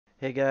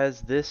Hey guys,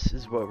 this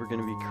is what we're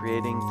going to be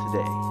creating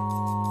today.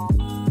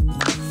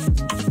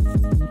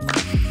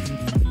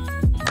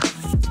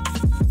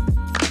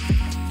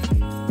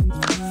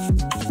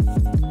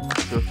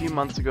 So a few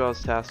months ago I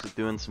was tasked with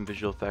doing some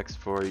visual effects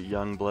for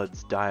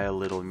Yungblud's Die a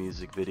Little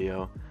music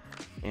video,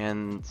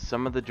 and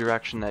some of the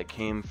direction that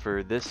came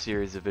for this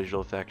series of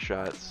visual effect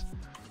shots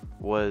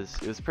was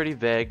pretty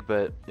vague,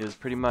 but it was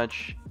pretty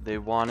much they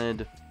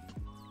wanted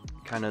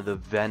kind of the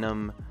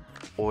venom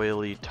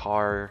oily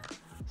tar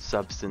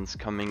substance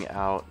coming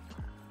out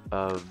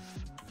of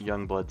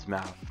Yungblud's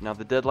mouth. Now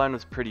the deadline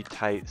was pretty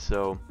tight,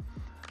 so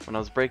when I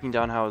was breaking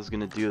down how I was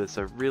going to do this,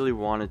 I really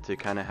wanted to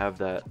kind of have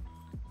that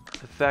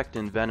effect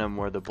in Venom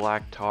where the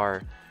black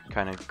tar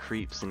kind of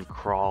creeps and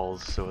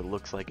crawls so it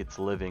looks like it's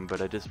living, but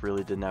I just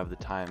really didn't have the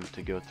time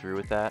to go through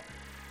with that.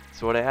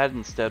 So what I had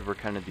instead were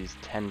kind of these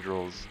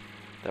tendrils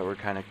that were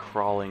kind of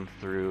crawling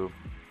through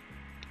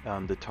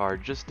the tar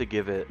just to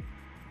give it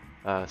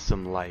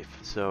some life.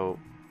 So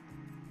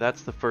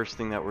that's the first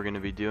thing that we're going to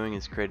be doing,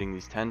 is creating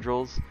these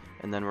tendrils,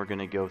 and then we're going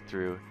to go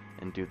through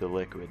and do the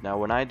liquid. Now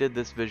when I did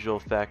this visual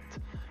effect,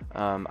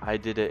 I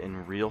did it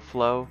in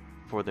RealFlow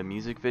for the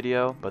music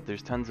video, but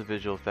there's tons of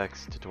visual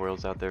effects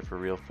tutorials out there for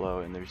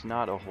RealFlow, and there's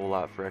not a whole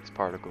lot for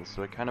XParticles,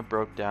 so I kind of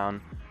broke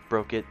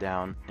it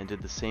down and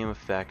did the same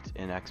effect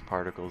in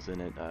XParticles, and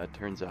it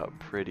turns out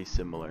pretty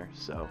similar,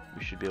 so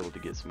we should be able to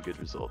get some good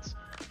results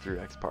through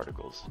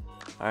XParticles.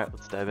 Alright,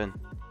 let's dive in.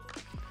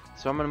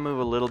 So I'm going to move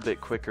a little bit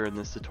quicker in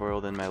this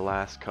tutorial than my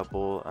last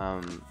couple.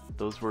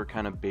 Those were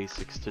kind of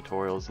basics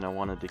tutorials, and I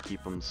wanted to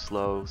keep them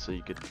slow so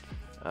you could,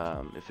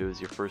 if it was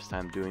your first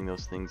time doing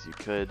those things, you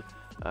could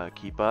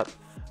keep up.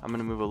 I'm going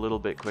to move a little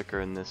bit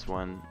quicker in this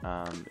one.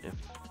 If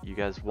you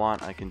guys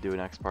want, I can do an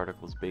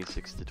XParticles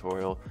basics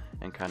tutorial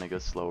and kind of go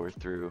slower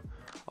through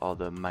all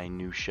the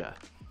minutia.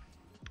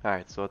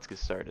 Alright, so let's get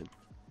started.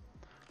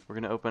 We're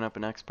going to open up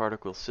an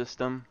XParticles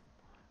system.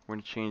 We're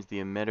going to change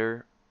the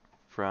emitter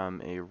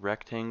from a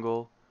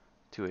rectangle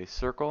to a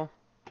circle.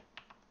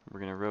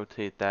 We're going to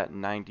rotate that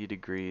 90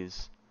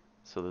 degrees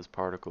so those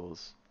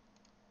particles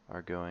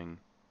are going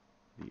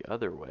the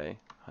other way,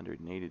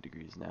 180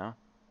 degrees now,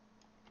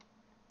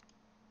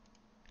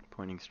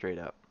 pointing straight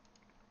up.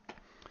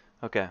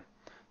 Okay,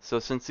 so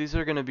since these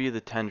are going to be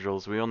the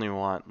tendrils, we only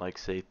want, like,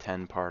 say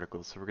 10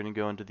 particles. So we're going to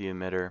go into the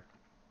emitter.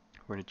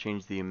 We're going to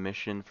change the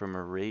emission from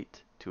a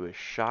rate to a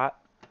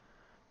shot,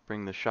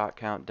 bring the shot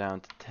count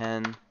down to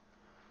 10,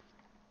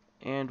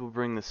 and we'll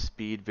bring the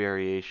speed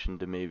variation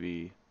to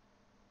maybe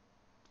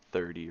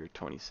 30 or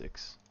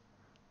 26.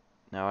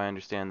 Now I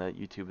understand that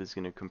YouTube is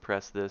going to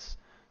compress this,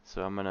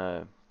 so I'm going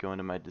to go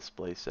into my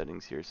display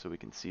settings here so we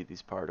can see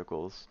these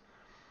particles.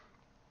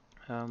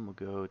 We'll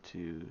go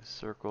to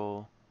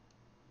circle.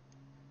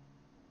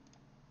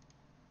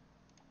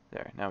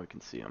 There, now we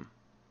can see them.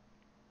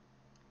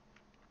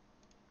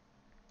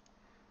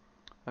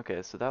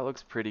 Okay, so that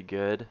looks pretty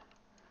good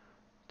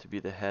to be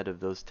the head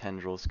of those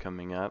tendrils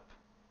coming up.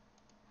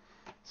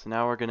 So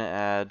now we're going to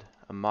add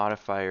a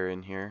modifier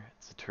in here.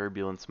 It's a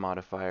turbulence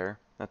modifier.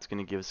 That's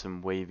going to give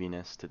some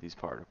waviness to these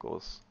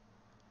particles.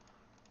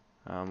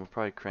 We'll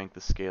probably crank the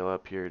scale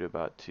up here to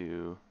about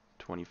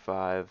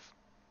 225.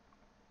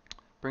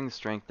 Bring the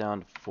strength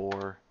down to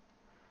 4.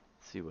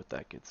 See what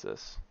that gets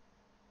us.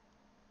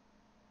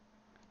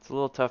 It's a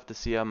little tough to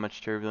see how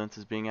much turbulence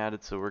is being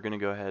added, so we're going to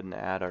go ahead and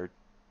add our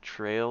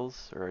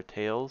trails, or our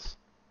tails.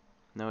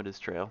 No, it is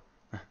trail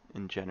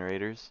in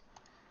generators.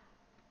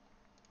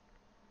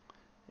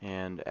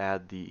 And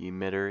add the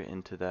emitter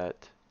into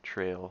that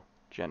trail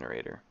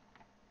generator.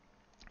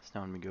 So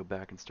now when we go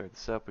back and start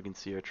this up, we can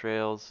see our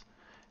trails,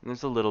 and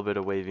there's a little bit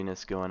of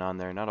waviness going on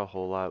there, not a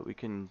whole lot. We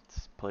can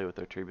play with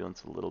our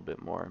turbulence a little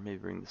bit more, maybe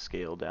bring the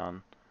scale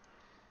down.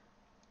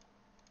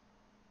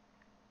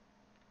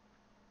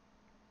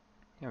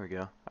 There we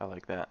go, I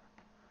like that.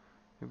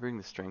 We bring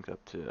the strength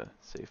up to,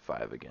 say,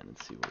 5 again and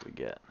see what we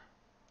get.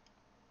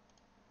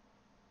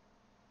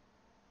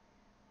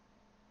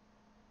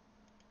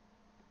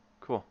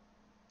 Cool.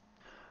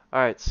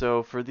 Alright,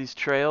 so for these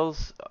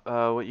trails,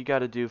 what you got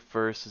to do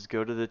first is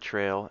go to the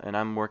trail, and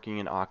I'm working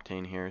in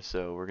Octane here,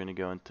 so we're going to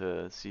go into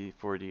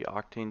C4D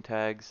Octane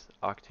tags,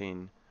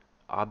 Octane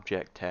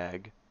object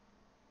tag,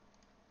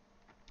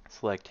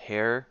 select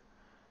hair,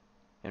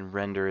 and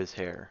render as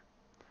hair.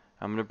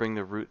 I'm going to bring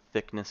the root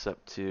thickness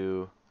up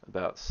to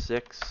about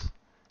 6,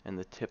 and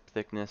the tip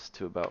thickness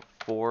to about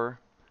 4.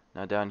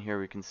 Now down here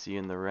we can see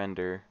in the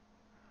render,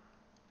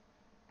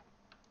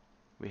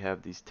 we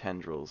have these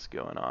tendrils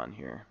going on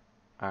here.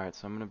 Alright,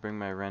 so I'm going to bring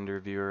my render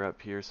viewer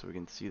up here so we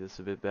can see this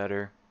a bit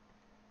better.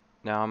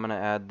 Now I'm going to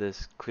add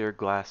this clear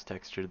glass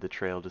texture to the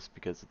trail just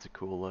because it's a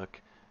cool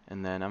look.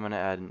 And then I'm going to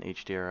add an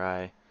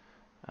HDRI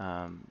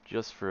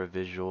just for a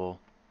visual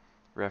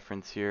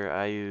reference here.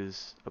 I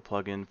use a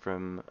plugin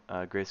from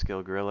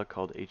Grayscale Gorilla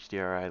called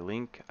HDRI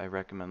Link. I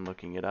recommend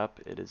looking it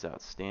up. It is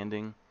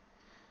outstanding.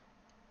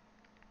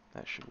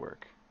 That should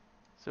work.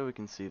 So we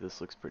can see this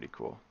looks pretty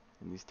cool.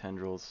 And these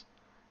tendrils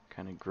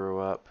kind of grow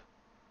up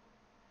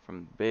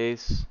from the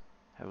base,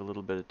 have a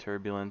little bit of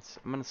turbulence.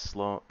 I'm not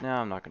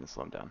going to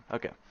slow them down.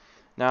 Okay,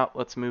 now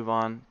let's move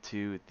on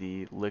to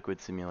the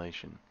liquid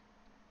simulation.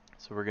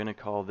 So we're going to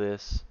call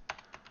this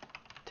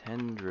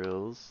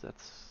tendrils.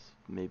 That's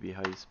maybe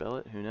how you spell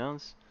it, who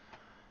knows.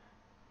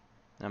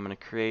 And I'm going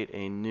to create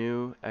a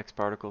new X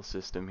particle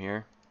system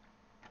here.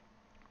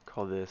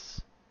 Call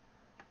this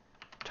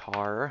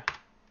tar.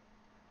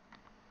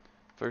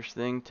 First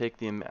thing,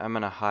 I'm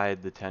going to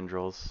hide the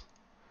tendrils.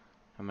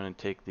 I'm going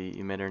to take the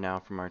emitter now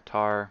from our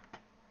tar,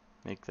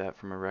 make that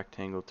from a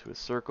rectangle to a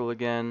circle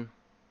again,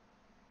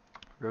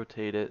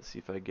 rotate it, see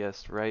if I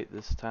guessed right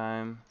this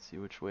time, see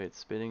which way it's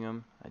spitting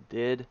them. I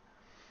did.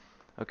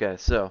 Okay,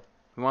 so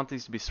we want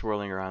these to be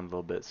swirling around a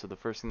little bit, so the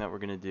first thing that we're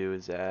going to do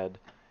is add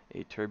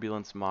a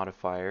turbulence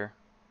modifier.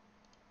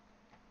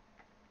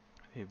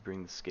 Maybe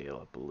bring the scale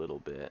up a little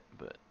bit,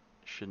 but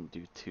shouldn't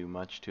do too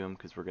much to them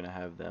because we're going to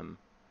have them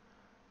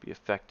be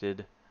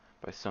affected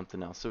by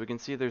something else. So we can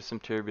see there's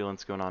some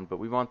turbulence going on, but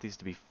we want these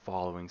to be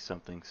following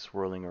something,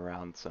 swirling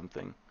around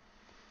something.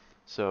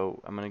 So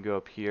I'm going to go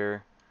up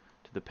here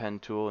to the pen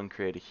tool and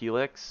create a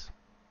helix.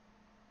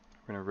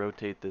 We're going to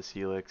rotate this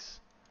helix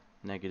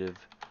negative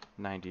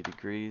 90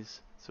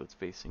 degrees so it's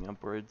facing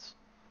upwards.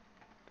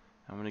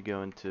 I'm going to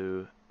go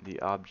into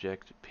the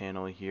object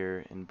panel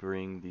here and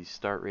bring the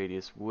start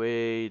radius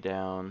way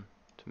down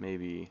to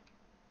maybe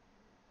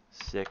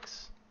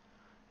 6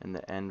 and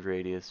the end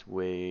radius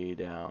way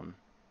down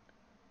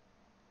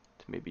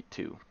to maybe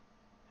 2,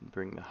 and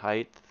bring the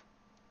height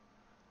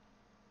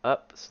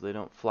up so they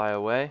don't fly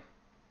away.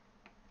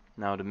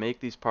 Now to make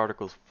these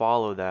particles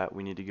follow that,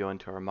 we need to go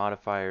into our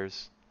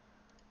modifiers,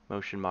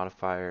 motion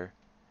modifier,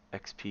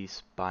 XP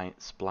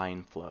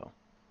spline flow.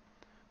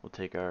 We'll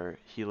take our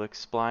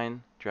helix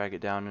spline, drag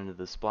it down into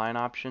the spline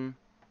option,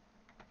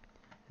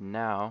 and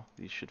now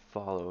these should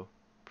follow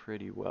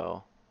pretty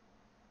well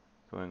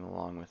going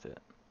along with it.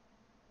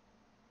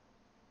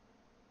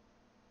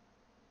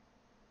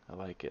 I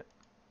like it.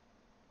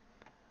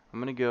 I'm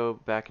going to go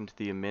back into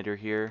the emitter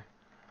here,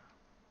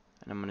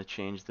 and I'm going to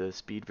change the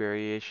speed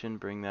variation,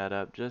 bring that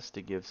up just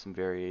to give some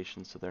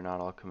variation so they're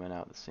not all coming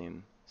out the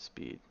same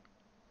speed.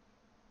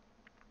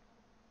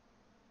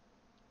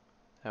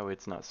 That way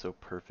it's not so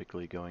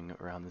perfectly going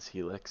around this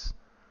helix.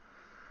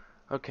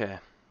 Okay,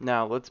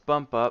 now let's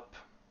bump up.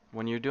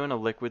 When you're doing a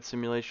liquid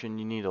simulation,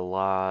 you need a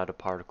lot of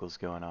particles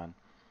going on.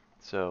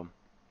 So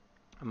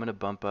I'm going to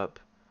bump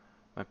up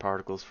my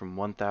particles from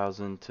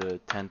 1,000 to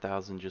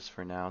 10,000 just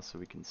for now so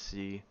we can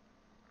see.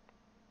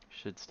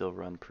 Should still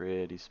run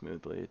pretty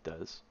smoothly. It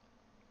does.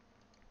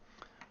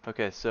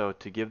 Okay, so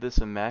to give this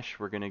a mesh,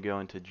 we're going to go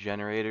into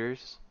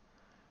generators,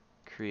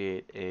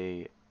 create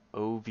a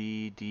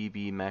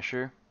OVDB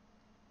mesher,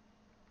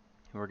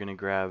 and we're going to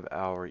grab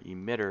our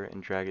emitter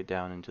and drag it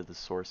down into the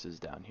sources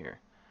down here.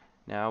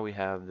 Now we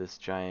have this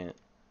giant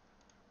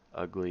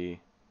ugly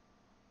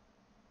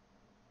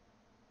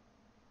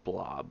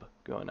blob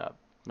going up,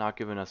 not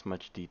giving us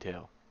much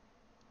detail.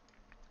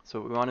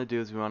 So what we want to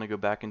do is we want to go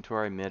back into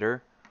our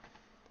emitter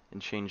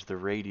and change the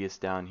radius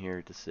down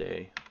here to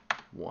say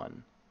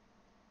 1.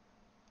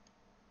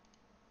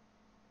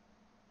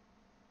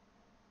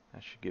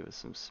 That should give us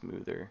some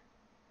smoother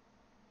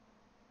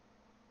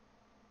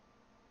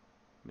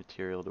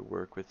material to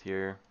work with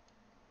here.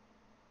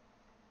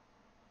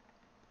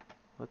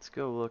 Let's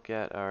go look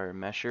at our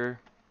mesher.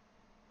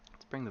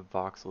 Let's bring the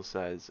voxel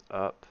size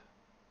up.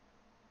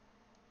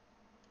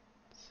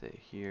 Say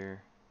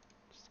here,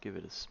 just give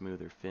it a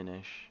smoother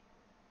finish.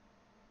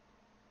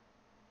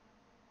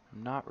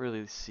 I'm not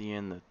really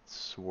seeing the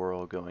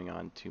swirl going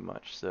on too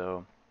much,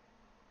 so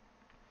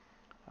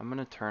I'm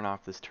going to turn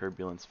off this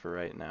turbulence for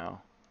right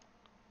now.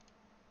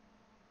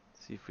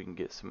 See if we can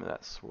get some of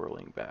that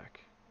swirling back.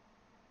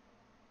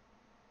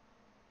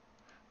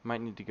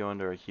 Might need to go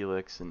into our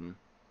helix and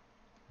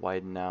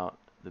widen out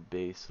the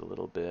base a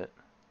little bit.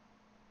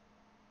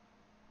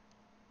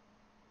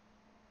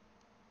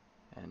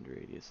 End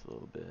radius a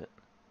little bit.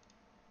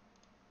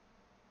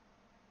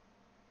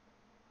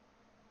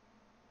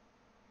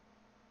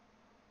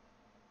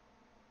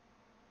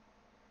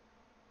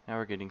 Now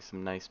we're getting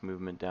some nice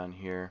movement down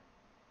here.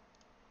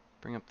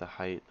 Bring up the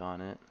height on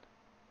it.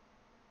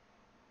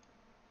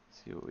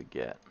 See what we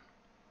get.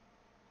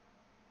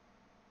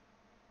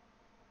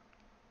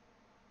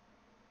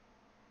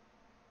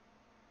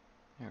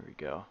 There we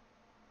go.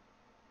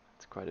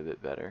 That's quite a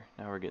bit better.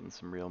 Now we're getting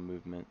some real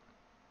movement.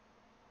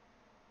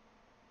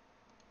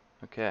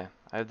 Okay,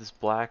 I have this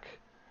black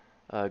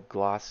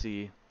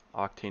glossy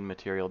Octane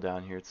material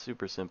down here. It's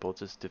super simple,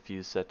 just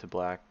diffuse set to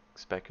black,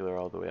 specular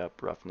all the way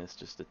up, roughness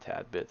just a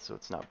tad bit so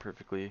it's not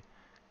perfectly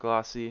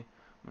glossy.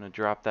 I'm going to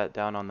drop that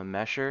down on the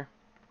mesher,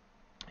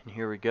 and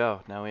here we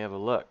go. Now we have a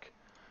look.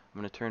 I'm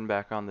going to turn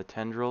back on the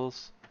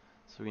tendrils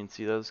so we can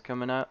see those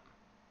coming up,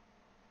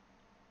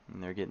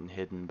 and they're getting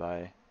hidden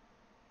by,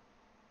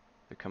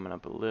 they're coming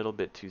up a little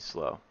bit too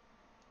slow.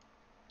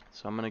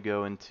 So I'm going to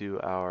go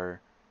into our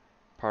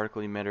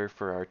particle emitter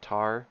for our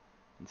tar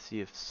and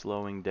see if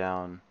slowing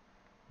down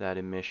that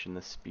emission,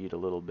 the speed a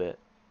little bit,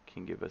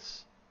 can give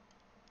us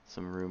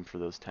some room for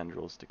those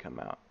tendrils to come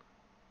out.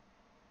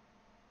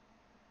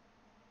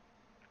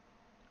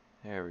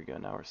 There we go,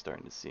 now we're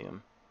starting to see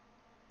them.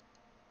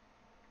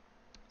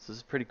 So this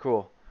is pretty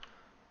cool.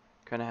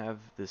 Kind of have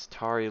this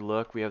tarry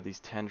look. We have these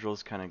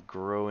tendrils kind of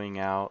growing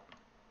out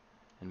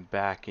and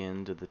back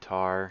into the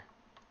tar.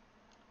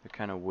 They're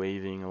kind of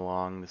waving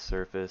along the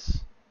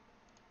surface.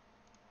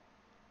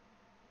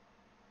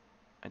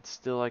 I'd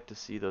still like to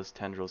see those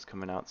tendrils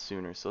coming out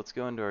sooner. So let's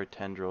go into our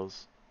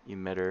tendrils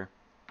emitter,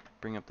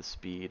 bring up the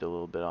speed a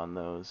little bit on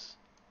those.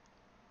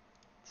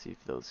 See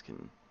if those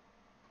can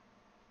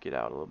get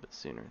out a little bit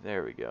sooner.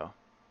 There we go.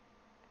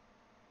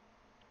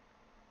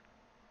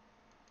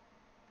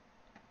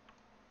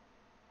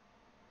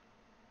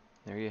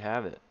 There you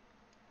have it.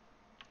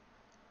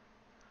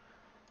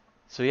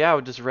 So yeah, I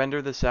would just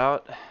render this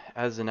out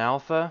as an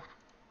alpha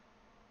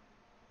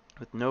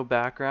with no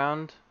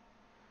background.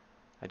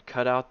 I'd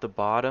cut out the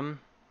bottom,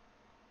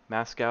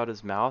 mask out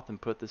his mouth, and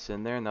put this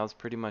in there, and that was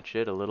pretty much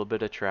it. A little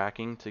bit of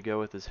tracking to go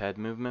with his head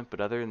movement, but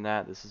other than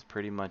that, this is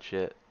pretty much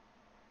it.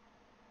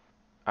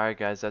 Alright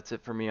guys, that's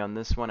it for me on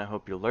this one. I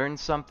hope you learned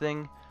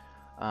something.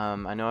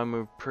 I know I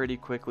moved pretty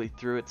quickly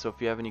through it, so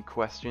if you have any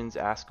questions,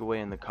 ask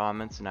away in the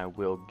comments and I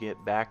will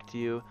get back to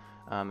you.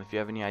 If you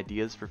have any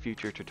ideas for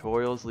future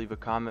tutorials, leave a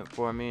comment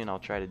for me and I'll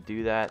try to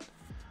do that.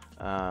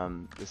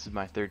 This is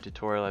my third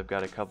tutorial. I've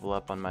got a couple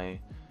up on my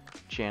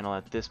channel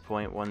at this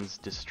point. One's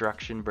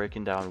destruction,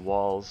 breaking down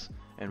walls,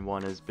 and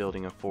one is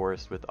building a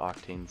forest with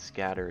Octane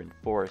Scatter and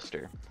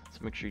Forester. So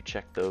make sure you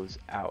check those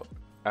out.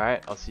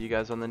 Alright, I'll see you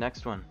guys on the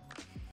next one.